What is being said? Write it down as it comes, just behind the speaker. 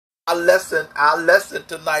our lesson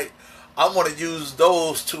tonight, I'm going to use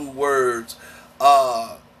those two words,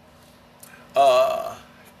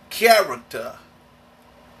 character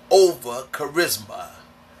over charisma.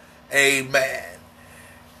 Amen.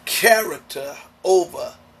 Character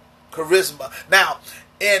over charisma. Now,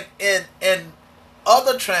 in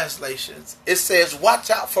other translations, it says, watch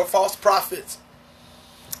out for false prophets.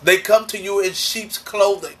 They come to you in sheep's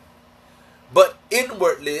clothing, but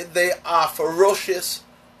inwardly they are ferocious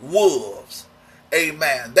wolves.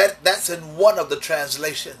 Amen. That's in one of the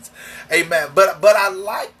translations. Amen. But I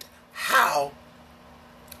liked how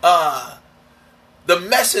the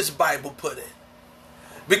Message Bible put it,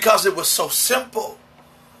 because it was so simple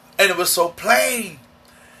and it was so plain.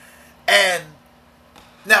 And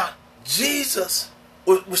now Jesus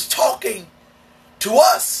was talking to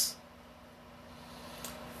us,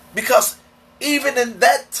 because even in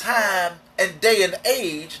that time and day and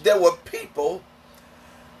age, there were people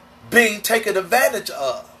being taken advantage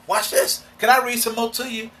of. Watch this. Can I read some more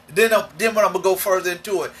to you? Then when I'm going to go further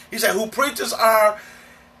into it. He said, who preachers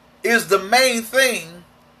is the main thing,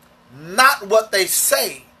 not what they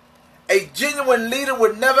say. A genuine leader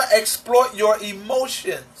would never exploit your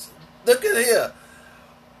emotions. Look at here.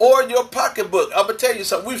 Or your pocketbook. I'm going to tell you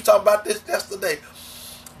something. We was talking about this yesterday.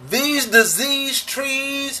 These diseased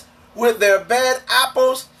trees with their bad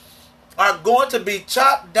apples are going to be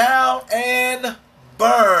chopped down and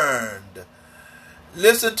burned.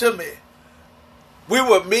 Listen to me.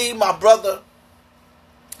 Me, my brother,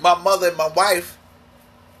 my mother, and my wife,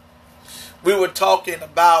 we were talking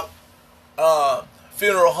about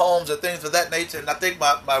funeral homes and things of that nature. And I think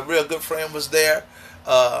my real good friend was there.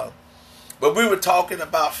 But we were talking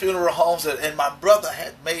about funeral homes, and my brother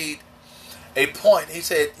had made a point. He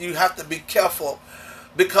said, you have to be careful,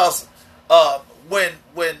 because when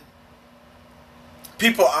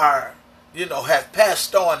people are, have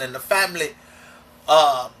passed on and the family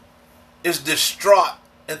is distraught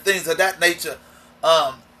and things of that nature,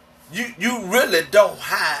 you really don't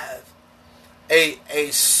have a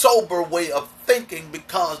sober way of thinking,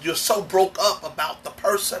 because you're so broke up about the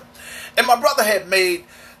person. And my brother had made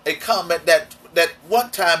a comment that one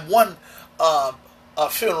time a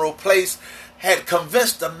funeral place had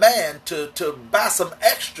convinced a man to buy some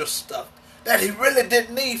extra stuff that he really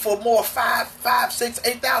didn't need for more $5,000,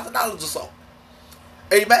 $6,000, $8,000 or so.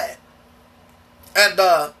 Amen.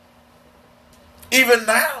 And even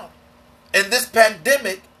now, in this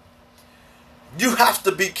pandemic, you have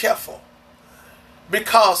to be careful,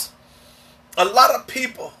 because a lot of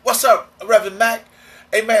people, what's up, Reverend Mac?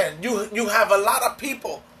 Amen. You have a lot of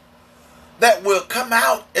people that will come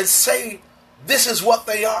out and say this is what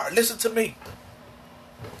they are. Listen to me.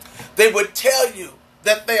 They would tell you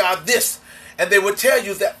that they are this, and they would tell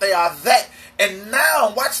you that they are that. And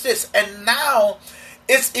now, watch this, and now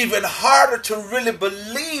it's even harder to really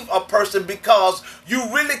believe a person, because you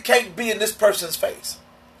really can't be in this person's face.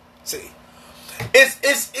 See,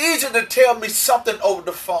 it's easy to tell me something over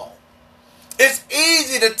the phone. It's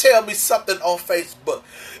easy to tell me something on Facebook.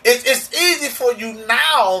 It's easy for you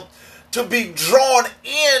now to be drawn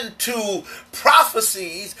into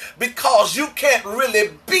prophecies, because you can't really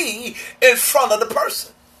be in front of the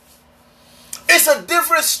person. It's a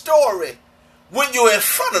different story when you're in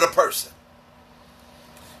front of the person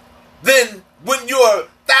than when you're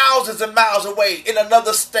thousands of miles away in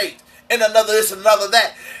another state, in another this, another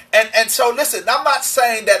that. And so listen, I'm not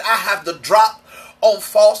saying that I have to drop on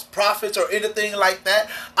false prophets or anything like that.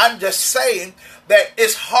 I'm just saying that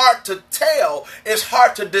it's hard to tell, it's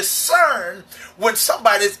hard to discern when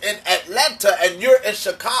somebody's in Atlanta and you're in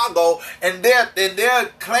Chicago, and they're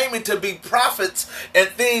claiming to be prophets and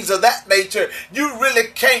things of that nature. You really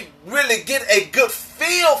can't really get a good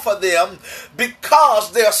feel for them,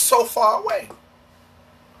 because they're so far away.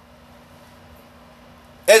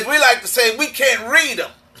 As we like to say, we can't read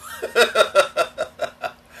them.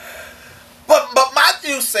 But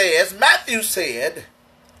Matthew said,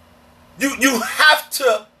 you have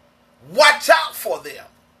to watch out for them.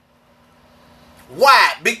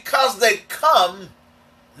 Why? Because they come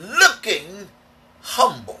looking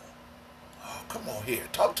humble. Oh, come on here.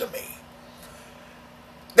 Talk to me.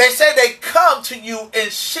 They say they come to you in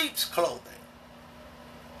sheep's clothing.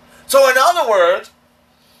 So in other words,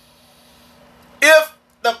 if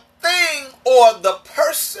the thing or the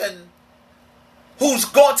person who's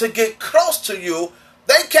going to get close to you,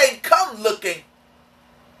 they can't come looking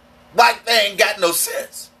like they ain't got no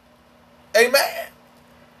sense. Amen.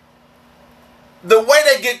 The way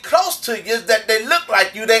they get close to you is that they look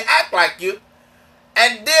like you, they act like you,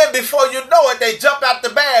 and then before you know it, they jump out the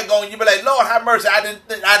bag on you. Be like, Lord have mercy, I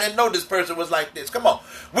didn't know this person was like this. Come on.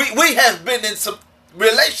 We have been in some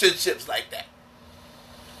relationships like that.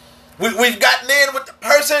 We've gotten in with the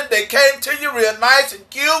person. They came to you real nice and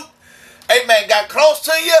cute. Amen. Got close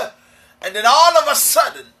to you. And then all of a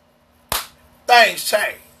sudden, things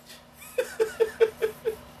change.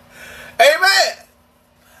 Amen.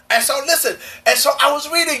 And so listen. And so I was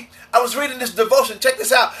reading this devotion. Check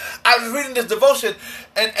this out. I was reading this devotion,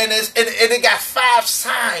 and it got 5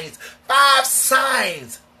 signs. 5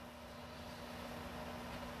 signs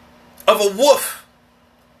of a wolf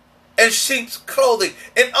in sheep's clothing.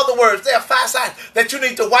 In other words, there are 5 signs that you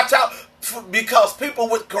need to watch out for, because people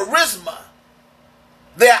with charisma,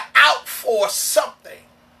 they're out for something.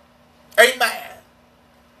 Amen.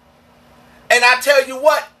 And I tell you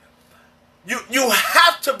what, you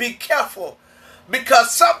have to be careful,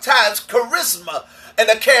 because sometimes charisma and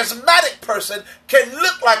a charismatic person can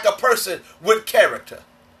look like a person with character.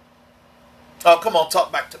 Oh, come on,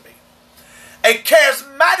 talk back to me. A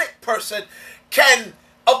charismatic person can,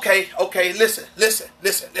 okay, listen.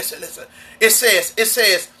 It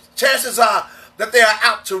says, chances are that they are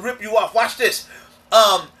out to rip you off. Watch this.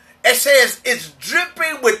 It says it's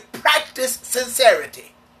dripping with practiced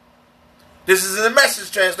sincerity. This is in the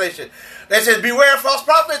Message translation. It says, beware of false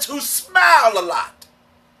prophets who smile a lot.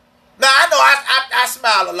 Now, I know I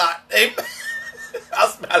smile a lot. Amen. I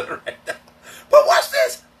smile right now. But watch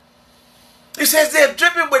this. It says they're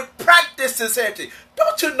dripping with practiced sincerity.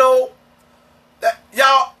 Don't you know that,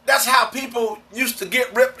 y'all, that's how people used to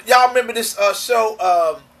get ripped? Y'all remember this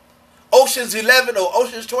show, Ocean's 11 or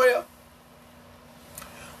Ocean's 12?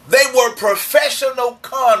 They were professional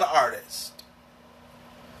con artists.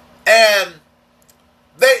 And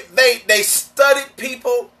they studied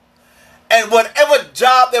people, and whatever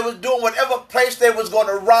job they was doing, whatever place they was going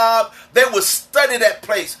to rob, they would study that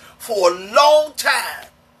place for a long time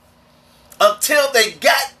until they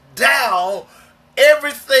got down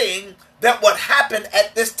everything that would happen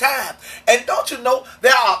at this time. And don't you know,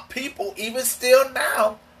 there are people even still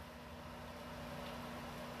now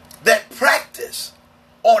that practice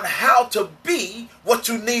on how to be what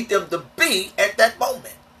you need them to be at that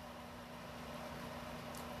moment.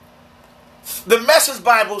 The Message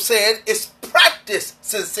Bible said it's practice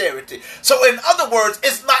sincerity. So in other words,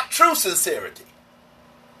 it's not true sincerity.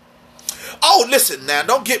 Oh, listen now,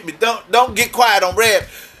 don't get quiet on Red,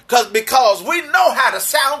 because we know how to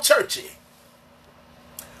sound churchy.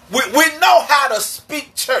 We know how to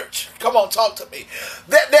speak church. Come on, talk to me.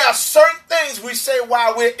 There are certain things we say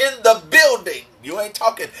while we're in the building. You ain't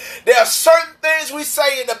talking. There are certain things we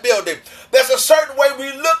say in the building. There's a certain way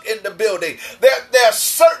we look in the building. There are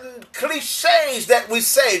certain cliches that we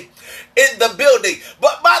say in the building.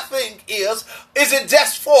 But my thing is it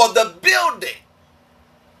just for the building?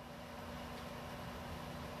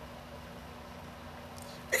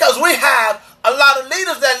 Because we have a lot of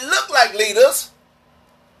leaders that look like leaders,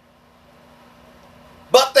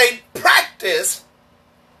 but they practice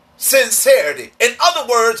sincerity. In other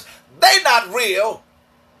words, they're not real.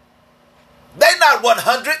 They're not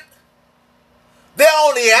 100. They're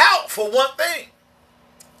only out for one thing.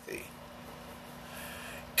 See?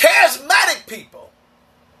 Charismatic people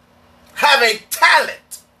have a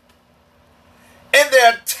talent, and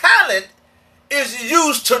their talent is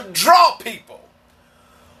used to draw people.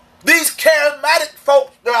 These charismatic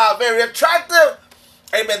folks are very attractive.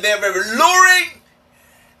 Amen. They're very luring.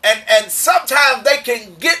 And sometimes they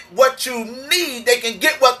can get what you need. They can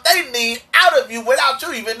get what they need out of you without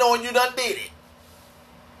you even knowing you done did it.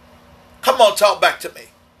 Come on, talk back to me.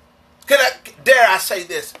 Dare I say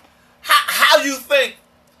this? How you think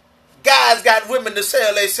guys got women to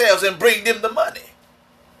sell themselves and bring them the money?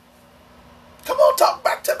 Come on, talk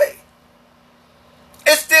back to me.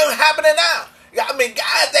 It's still happening now. I mean,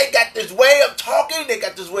 guys, they got this way of talking. They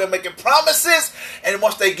got this way of making promises. And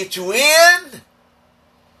once they get you in,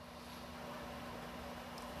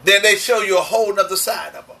 then they show you a whole other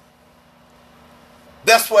side of them.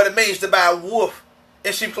 That's what it means to buy a wolf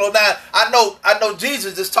in sheep's clothing. Now, I know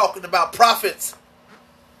Jesus is talking about prophets.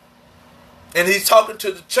 And he's talking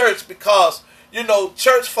to the church because, you know,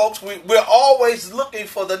 church folks, we're always looking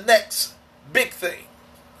for the next big thing.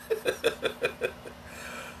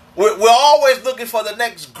 We're always looking for the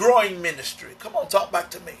next growing ministry. Come on, talk back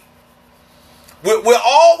to me. We're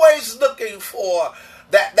always looking for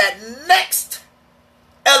that next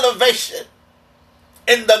elevation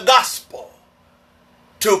in the gospel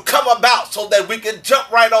to come about so that we can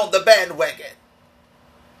jump right on the bandwagon.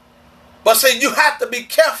 But see, you have to be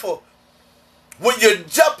careful when you're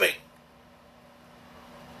jumping.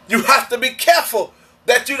 You have to be careful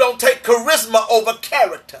that you don't take charisma over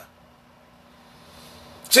character.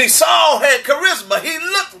 See, Saul had charisma. He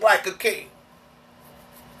looked like a king.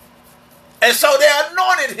 And so they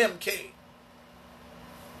anointed him king.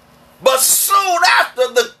 But soon after,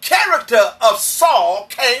 the character of Saul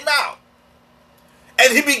came out.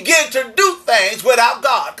 And he began to do things without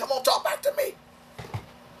God. Come on, talk back to me.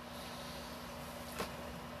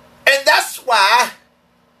 And that's why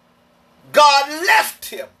God left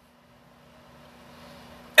him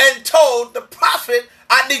and told the prophet,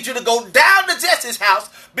 I need you to go down to Jesse's house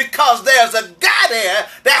because there's a guy there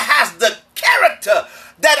that has the character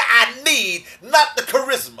that I need, not the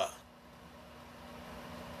charisma.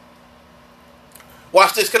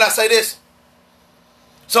 Watch this. Can I say this?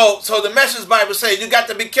 So the Message Bible says you got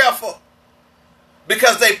to be careful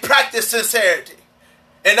because they practice sincerity.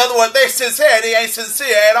 In other words, their sincerity ain't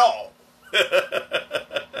sincere at all.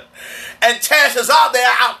 And chances are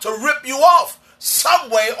they're out to rip you off some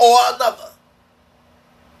way or another.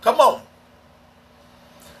 Come on.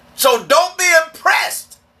 So don't be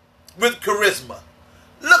impressed with charisma.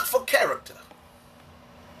 Look for character.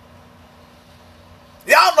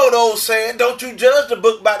 Y'all know the old saying, don't you judge the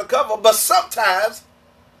book by the cover, but sometimes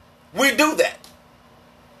we do that.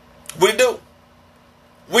 We do.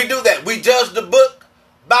 We do that. We judge the book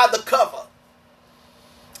by the cover.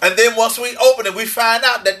 And then once we open it, we find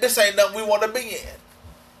out that this ain't nothing we want to be in.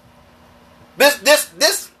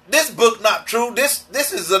 This book not true. This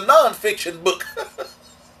is a non-fiction book.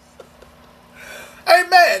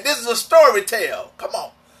 Amen. This is a story tale. Come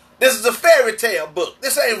on. This is a fairy tale book.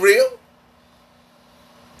 This ain't real.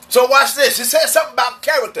 So watch this. It says something about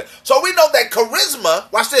character. So we know that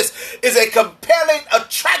charisma, watch this, is a compelling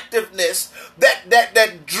attractiveness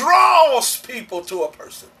that draws people to a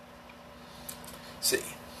person. See.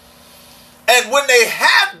 And when they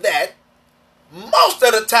have that, most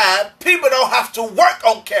of the time, people don't have to work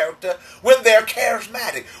on character when they're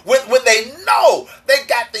charismatic. When they know they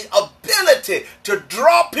got the ability to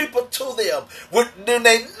draw people to them. When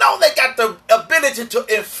they know they got the ability to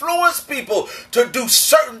influence people to do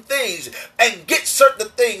certain things and get certain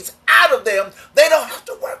things out of them, they don't have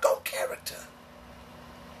to work on character.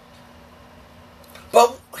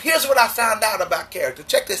 But here's what I found out about character.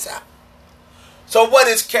 Check this out. So what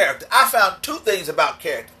is character? I found two things about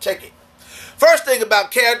character. Check it. First thing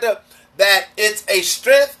about character, that it's a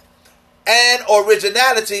strength and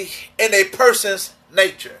originality in a person's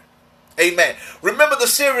nature. Amen. Remember the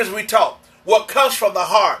series we taught, what comes from the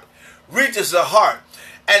heart reaches the heart.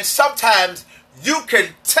 And sometimes you can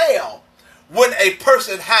tell when a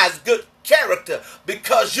person has good character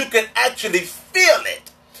because you can actually feel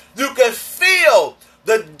it. You can feel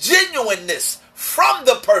the genuineness from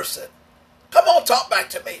the person. Come on, talk back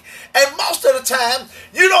to me. And most of the time,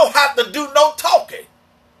 you don't have to do no talking.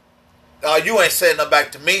 You ain't saying nothing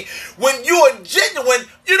back to me. When you are genuine,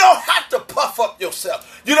 you don't have to puff up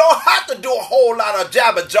yourself. You don't have to do a whole lot of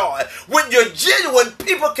jabber jawing. When you're genuine,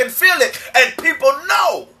 people can feel it and people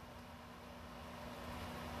know.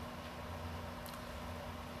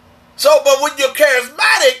 So, but when you're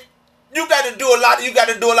charismatic, you got to do a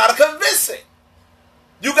lot of convincing.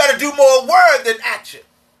 You got to do more word than action.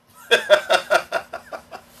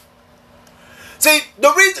 See,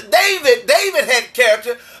 the reason David had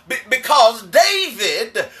character because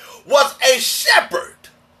David was a shepherd.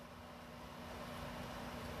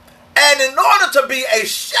 And in order to be a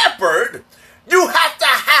shepherd, you have to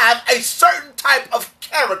have a certain type of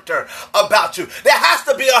character about you. There has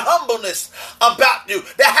to be a humbleness about you.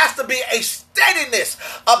 There has to be a steadiness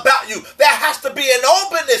about you. There has to be an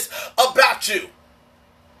openness about you.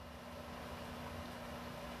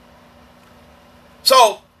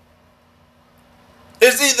 So,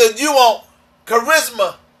 it's either you want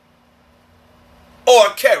charisma or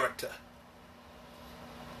character.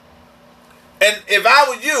 And if I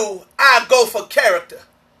were you, I'd go for character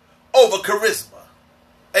over charisma.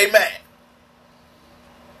 Amen.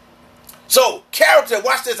 So, character,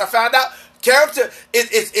 watch this, I found out. Character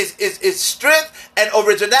is strength and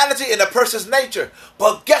originality in a person's nature.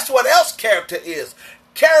 But guess what else character is?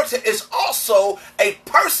 Character is also a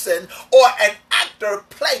person or an actor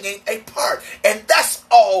playing a part. And that's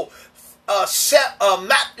all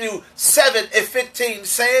Matthew 7:15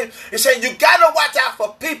 saying. It's saying you got to watch out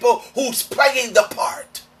for people who's playing the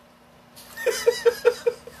part.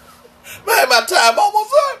 Man, my time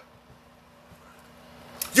almost up.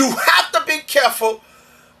 You have to be careful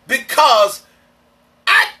because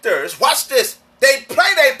actors, watch this, they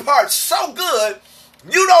play their part so good,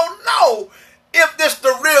 you don't know if this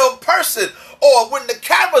the real person, or when the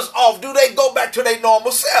camera's off, do they go back to their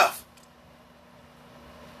normal self?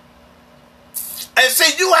 And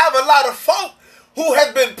see, you have a lot of folk who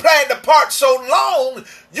has been playing the part so long,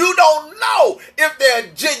 you don't know if they're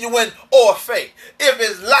genuine or fake, if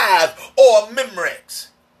it's live or Memorex.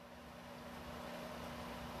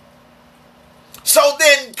 So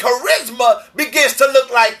then charisma begins to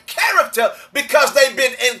look like character because they've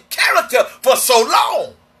been in character for so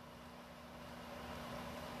long.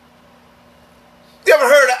 You ever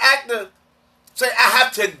heard an actor say, I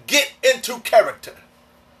have to get into character?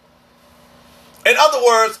 In other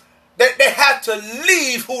words, they have to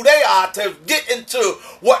leave who they are to get into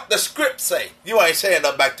what the script say. You ain't saying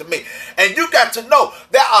nothing back to me. And you got to know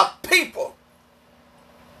there are people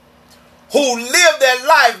who live their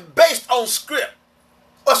life based on script.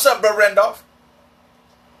 What's up, Brother Randolph?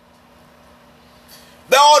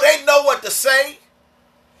 They know what to say.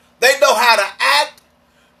 They know how to act.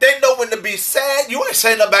 They know when to be sad. You ain't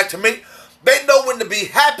saying nothing back to me. They know when to be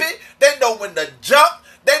happy. They know when to jump.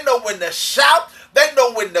 They know when to shout. They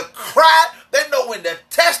know when to cry. They know when to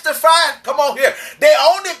testify. Come on here. They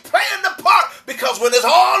only playing the part because when it's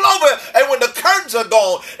all over and when the curtains are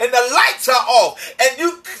gone and the lights are off and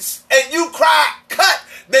you cry cut,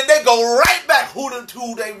 then they go right back who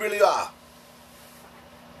they really are.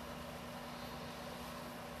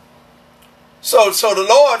 So the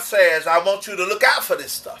Lord says, I want you to look out for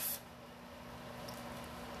this stuff.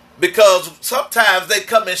 Because sometimes they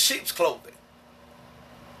come in sheep's clothing.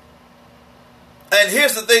 And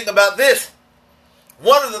here's the thing about this.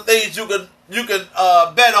 One of the things you can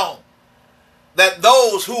bet on, that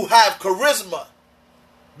those who have charisma,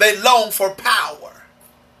 they long for power.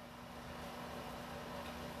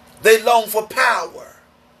 They long for power.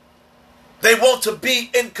 They want to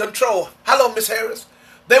be in control. Hello, Miss Harris.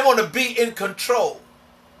 They want to be in control.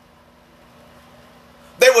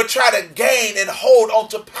 They will try to gain and hold on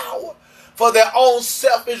to power for their own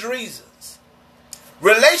selfish reasons.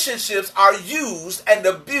 Relationships are used and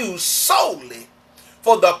abused solely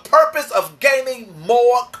for the purpose of gaining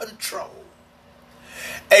more control.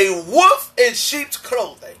 A wolf in sheep's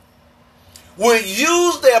clothing will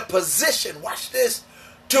use their position, watch this,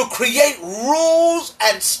 to create rules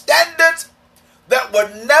and standards that were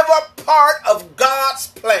never part of God's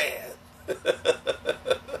plan.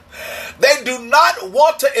 They do not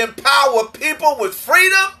want to empower people with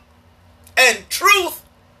freedom and truth,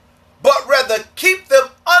 but rather keep them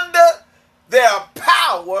under their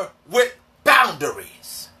power with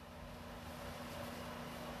boundaries.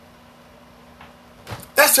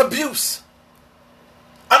 That's abuse.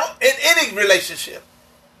 In any relationship.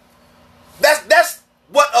 That's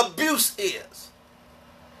what abuse is.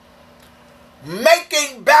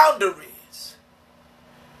 Making boundaries.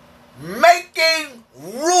 Making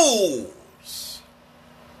rules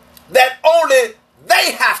that only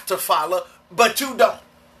they have to follow, but you don't.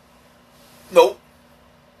 No.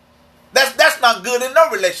 That's not good in no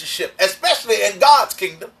relationship, especially in God's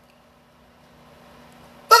kingdom.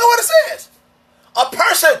 Look at what it says. A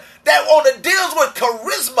person that only deals with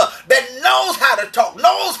charisma, that knows how to talk,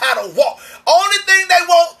 knows how to walk. Only thing they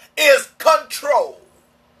want is control.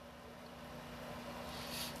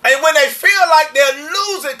 And when they feel like they're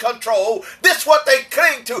losing control, this is what they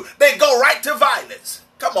cling to. They go right to violence.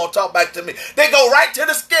 Come on, talk back to me. They go right to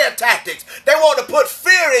the scare tactics. They want to put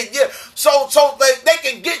fear in you so they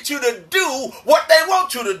can get you to do what they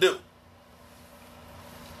want you to do.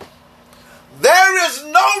 There is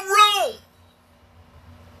no room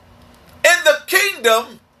in the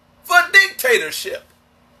kingdom for dictatorship.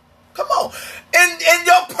 Come on. In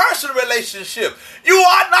your personal relationship, you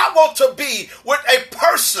are not want to be with a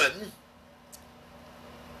person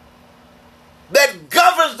that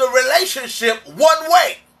governs the relationship one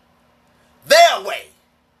way, their way,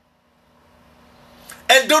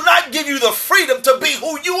 and do not give you the freedom to be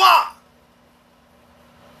who you are.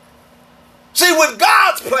 See, with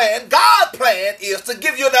God's plan is to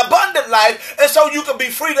give you an abundant life, and so you can be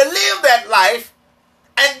free to live that life.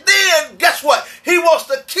 And then, guess what? He wants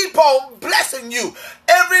to keep on blessing you.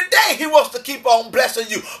 Every day he wants to keep on blessing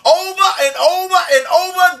you. Over and over and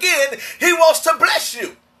over again, he wants to bless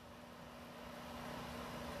you.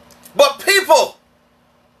 But people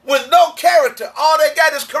with no character, all they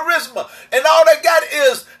got is charisma, and all they got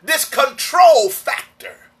is this control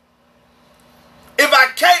factor. If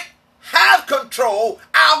I can't have control,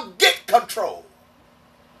 I'll get control.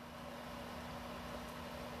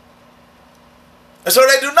 And so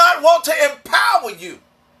they do not want to empower you.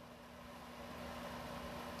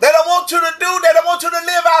 They don't want you to they don't want you to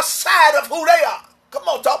live outside of who they are. Come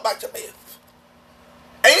on, talk back to me.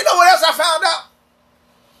 And you know what else I found out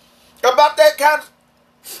about that kind of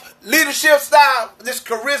leadership style, this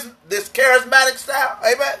charisma, this charismatic style?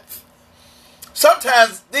 Amen.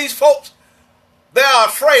 Sometimes these folks, they are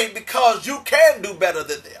afraid because you can do better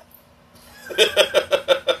than them.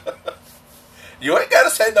 You ain't got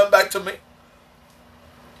to say nothing back to me.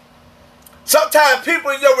 Sometimes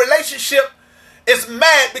people in your relationship, is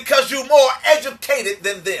mad because you're more educated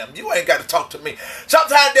than them. You ain't got to talk to me.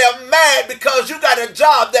 Sometimes they're mad because you got a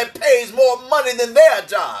job that pays more money than their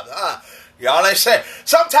job. Y'all ain't saying.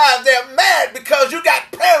 Sometimes they're mad because you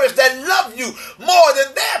got parents that love you more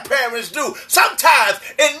than their parents do. Sometimes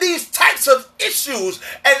in these types of issues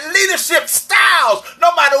and leadership styles,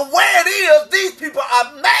 no matter where it is, these people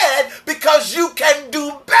are mad because you can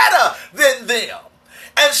do better than them.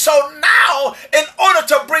 And so now, in order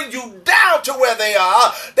to bring you down to where they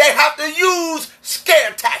are, they have to use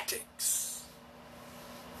scare tactics.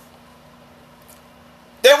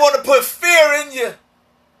 They want to put fear in you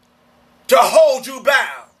to hold you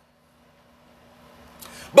bound.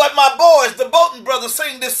 But my boys, the Bolton brothers,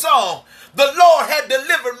 sing this song. The Lord had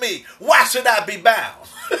delivered me. Why should I be bound?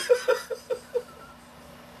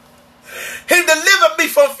 He delivered me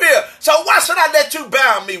from fear. So why should I let you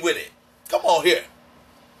bound me with it? Come on here.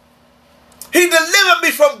 He delivered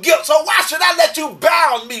me from guilt. So why should I let you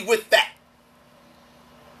bound me with that?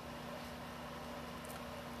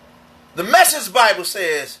 The Message Bible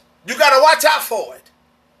says you got to watch out for it.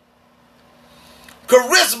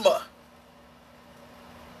 Charisma.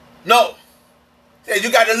 No.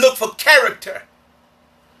 You got to look for character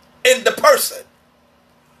in the person.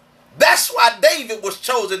 That's why David was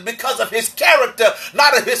chosen, because of his character,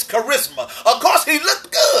 not of his charisma. Of course, he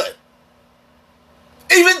looked good.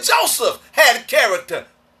 Even Joseph had character.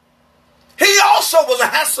 He also was a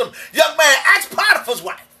handsome young man. Ask Potiphar's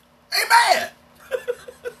wife. Amen.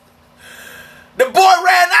 The boy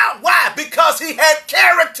ran out. Why? Because he had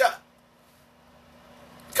character.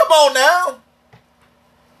 Come on now.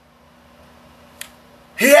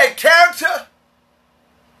 He had character,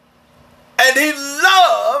 and he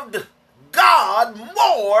loved God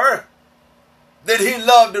more than he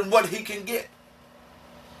loved in what he can get.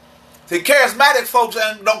 See, charismatic folks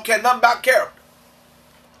don't care nothing about character.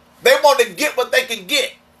 They want to get what they can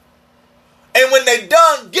get. And when they're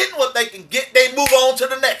done getting what they can get, they move on to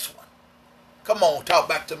the next one. Come on, talk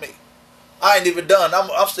back to me. I ain't even done.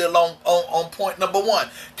 I'm still on point number one.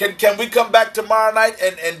 Can we come back tomorrow night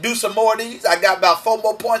and do some more of these? I got about 4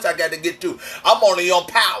 more points I got to get to. I'm only on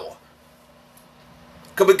power.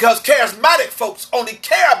 Because charismatic folks only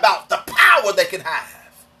care about the power they can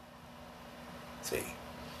have. See?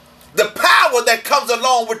 The power that comes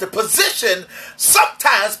along with the position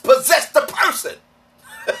sometimes possess the person.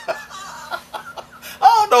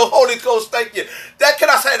 Oh no, Holy Ghost, thank you. Can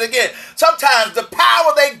I say it again? Sometimes the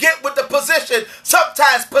power they get with the position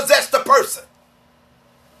sometimes possess the person.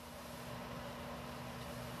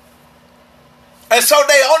 And so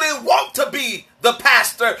they only want to be the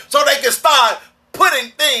pastor so they can start putting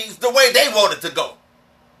things the way they want it to go.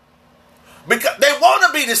 Because they want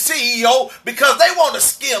to be the CEO because they want to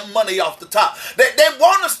skim money off the top. They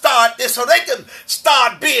want to start this so they can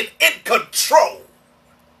start being in control.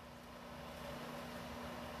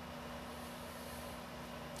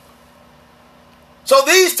 So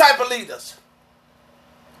these type of leaders,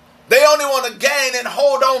 they only want to gain and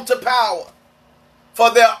hold on to power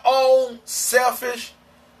for their own selfish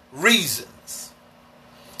reasons.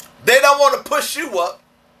 They don't want to push you up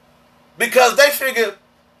because they figure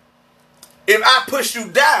if I push you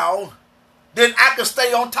down, then I can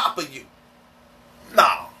stay on top of you.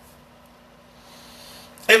 No.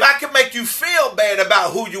 If I can make you feel bad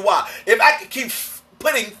about who you are, if I can keep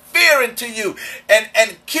putting fear into you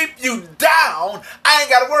and keep you down, I ain't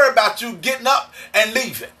got to worry about you getting up and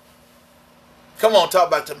leaving. Come on, talk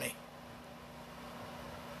back to me.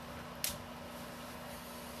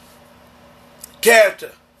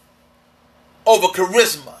 Character over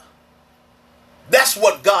charisma. That's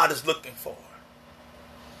what God is looking for.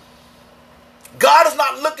 God is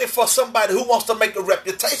not looking for somebody who wants to make a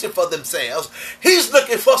reputation for themselves. He's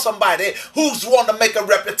looking for somebody who's want to make a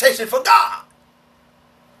reputation for God.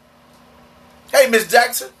 Hey, Miss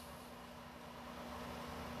Jackson.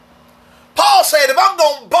 Paul said, if I'm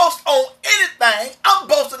going to boast on anything, I'm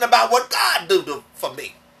boasting about what God do for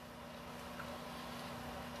me.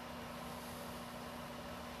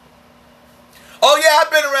 Oh, yeah, I've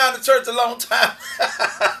been around the church a long time.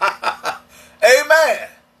 Amen.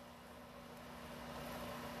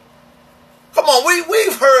 Come on,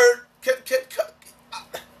 we've heard.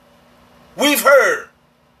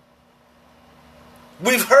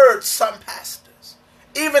 We've heard some pastors,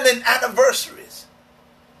 even in anniversaries.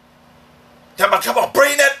 Come on,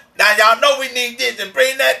 bring that. Now y'all know we need this and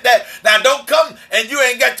bring that. Now don't come and you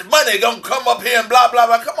ain't got your money. Gonna come up here and blah, blah,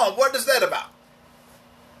 blah. Come on, what is that about?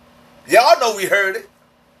 Y'all know we heard it.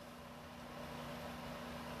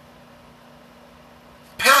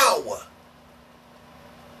 Power.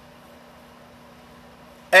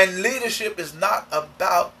 And leadership is not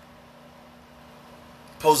about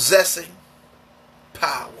possessing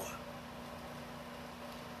power.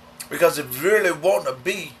 Because if you really want to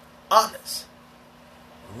be honest,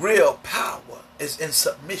 real power is in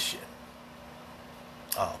submission.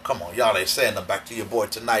 Oh, come on. Y'all ain't saying nothing back to your boy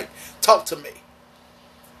tonight. Talk to me.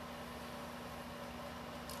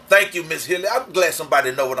 Thank you, Miss Hilly. I'm glad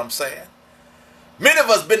somebody know what I'm saying. Many of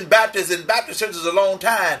us been Baptists in Baptist churches a long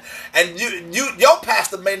time, and your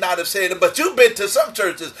pastor may not have said it, but you've been to some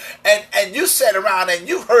churches, and you sat around and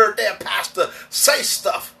you heard their pastor say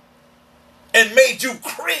stuff and made you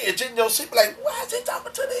cringe in your seat, like, why is he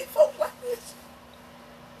talking to these folks like this?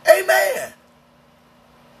 Amen.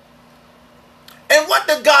 And what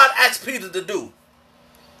did God ask Peter to do?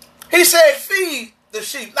 He said, feed the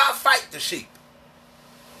sheep, not fight the sheep.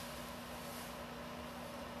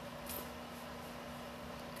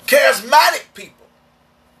 Charismatic people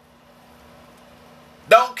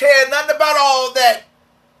don't care nothing about all that,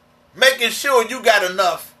 making sure you got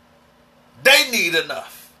enough. They need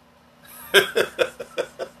enough. They'll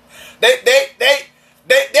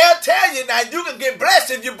tell you now you can get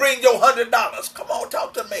blessed if you bring your $100. Come on,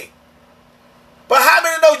 talk to me. But how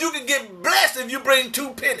many know you can get blessed if you bring 2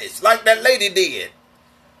 pennies like that lady did?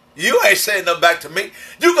 You ain't saying nothing back to me.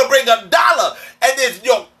 You can bring $1, and if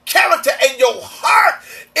your character and your heart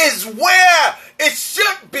is where it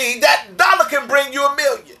should be, that dollar can bring you $1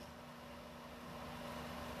 million.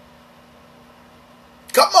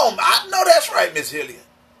 Come on, I know that's right, Miss Hilliard.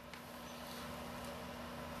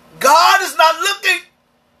 God is not looking.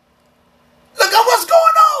 Look at what's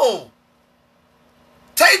going on.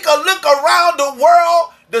 Take a look around the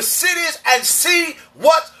world, the cities, and see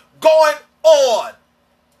what's going on.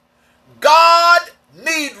 God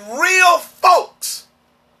needs real folks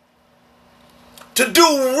to do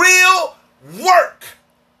real work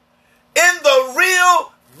in the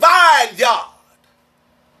real vineyard.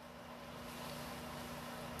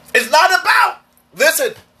 It's not about,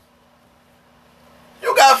 listen,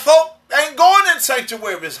 you got folk that ain't going in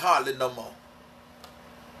sanctuaries hardly no more.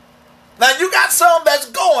 Now you got some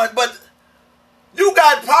that's going, but you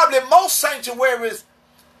got probably most sanctuaries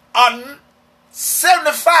are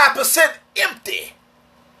 75% empty.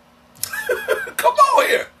 Come on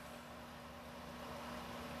here.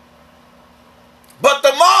 But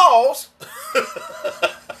the malls,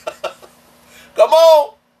 come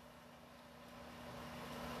on,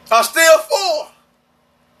 are still full.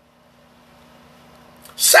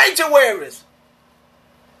 Sanctuaries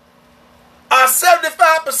are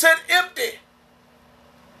 75% empty.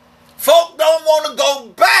 Folk don't want to go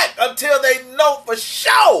back until they know for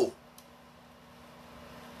sure.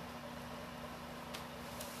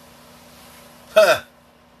 Huh.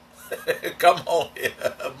 Come on here.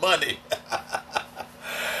 Money.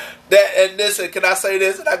 And listen, can I say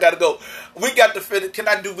this? And I gotta go. We got to finish.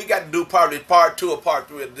 We got to do part 2 or part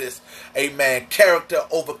 3 of this. Amen. Character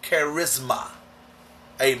over charisma.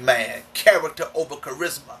 Amen. Character over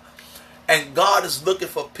charisma. And God is looking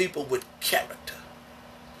for people with character.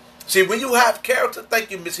 See, when you have character, thank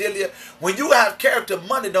you, Miss Hilliard. When you have character,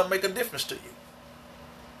 money don't make a difference to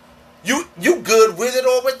you. You good with it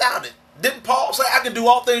or without it. Didn't Paul say I can do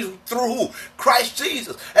all things through who? Christ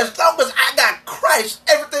Jesus. As long as I got Christ,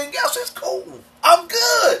 everything else is cool. I'm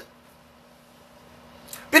good.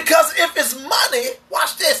 Because if it's money,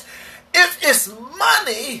 watch this. If it's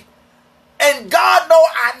money and God know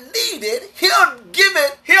I need it, he'll give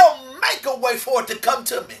it, he'll make a way for it to come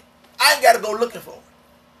to me. I ain't got to go looking for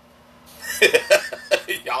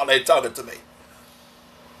it. Y'all ain't talking to me.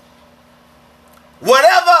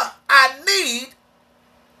 Whatever I need,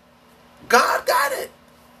 God got it.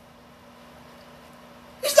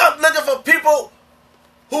 He's not looking for people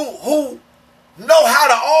who know how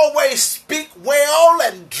to always speak well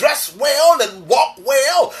and dress well and walk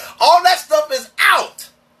well. All that stuff is out.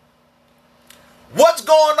 What's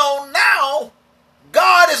going on now?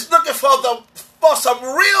 God is looking for some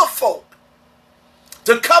real folk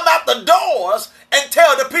to come out the doors and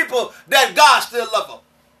tell the people that God still loves them,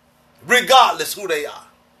 regardless who they are.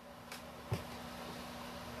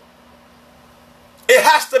 It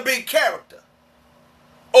has to be character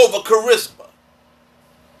over charisma.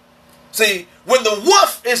 See, when the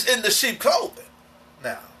wolf is in the sheep clothing,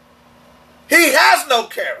 now, he has no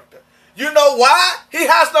character. You know why? He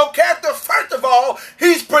has no character. First of all,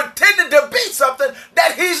 he's pretending to be something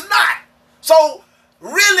that he's not. So,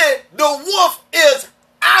 really, the wolf is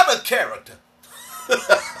out of character.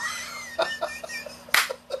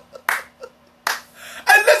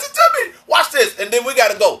 And listen to me. Watch this. And then we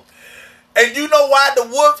got to go. And you know why the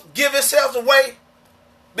wolf give itself away?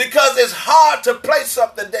 Because it's hard to play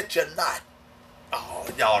something that you're not. Oh,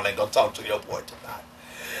 y'all ain't going to talk to your boy tonight.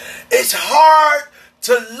 It's hard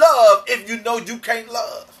to love if you know you can't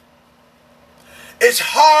love. It's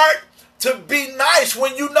hard to be nice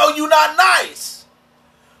when you know you're not nice.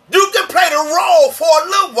 You can play the role for a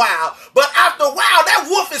little while, but after a while, that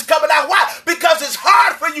wolf is coming out. Why? Because it's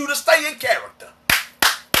hard for you to stay in character.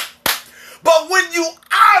 But when you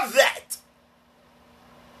are that,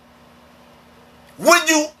 when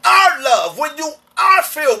you are love, when you are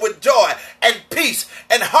filled with joy and peace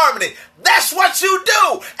and harmony, that's what you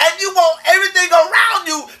do. And you want everything around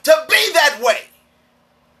you to be that way.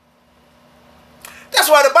 That's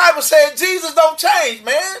why the Bible said Jesus don't change,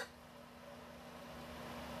 man.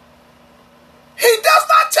 He does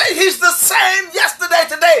not change. He's the same yesterday,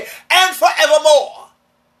 today, and forevermore.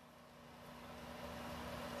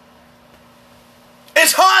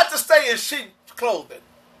 It's hard to stay in sheep's clothing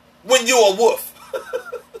when you're a wolf.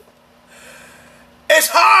 It's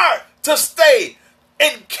hard to stay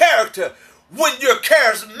in character when you're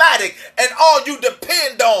charismatic and all you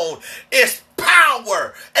depend on is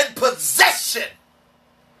power and possession.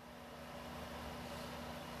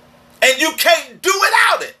 And you can't do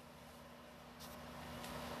without it.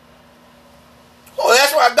 Oh,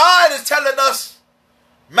 that's why God is telling us,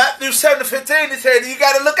 Matthew 7:15, he said, you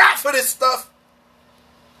got to look out for this stuff.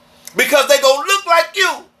 Because they're going to look like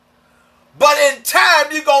you. But in time,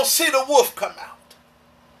 you're going to see the wolf come out.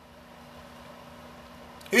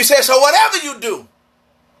 He said, so whatever you do,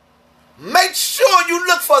 make sure you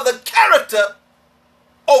look for the character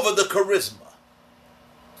over the charisma.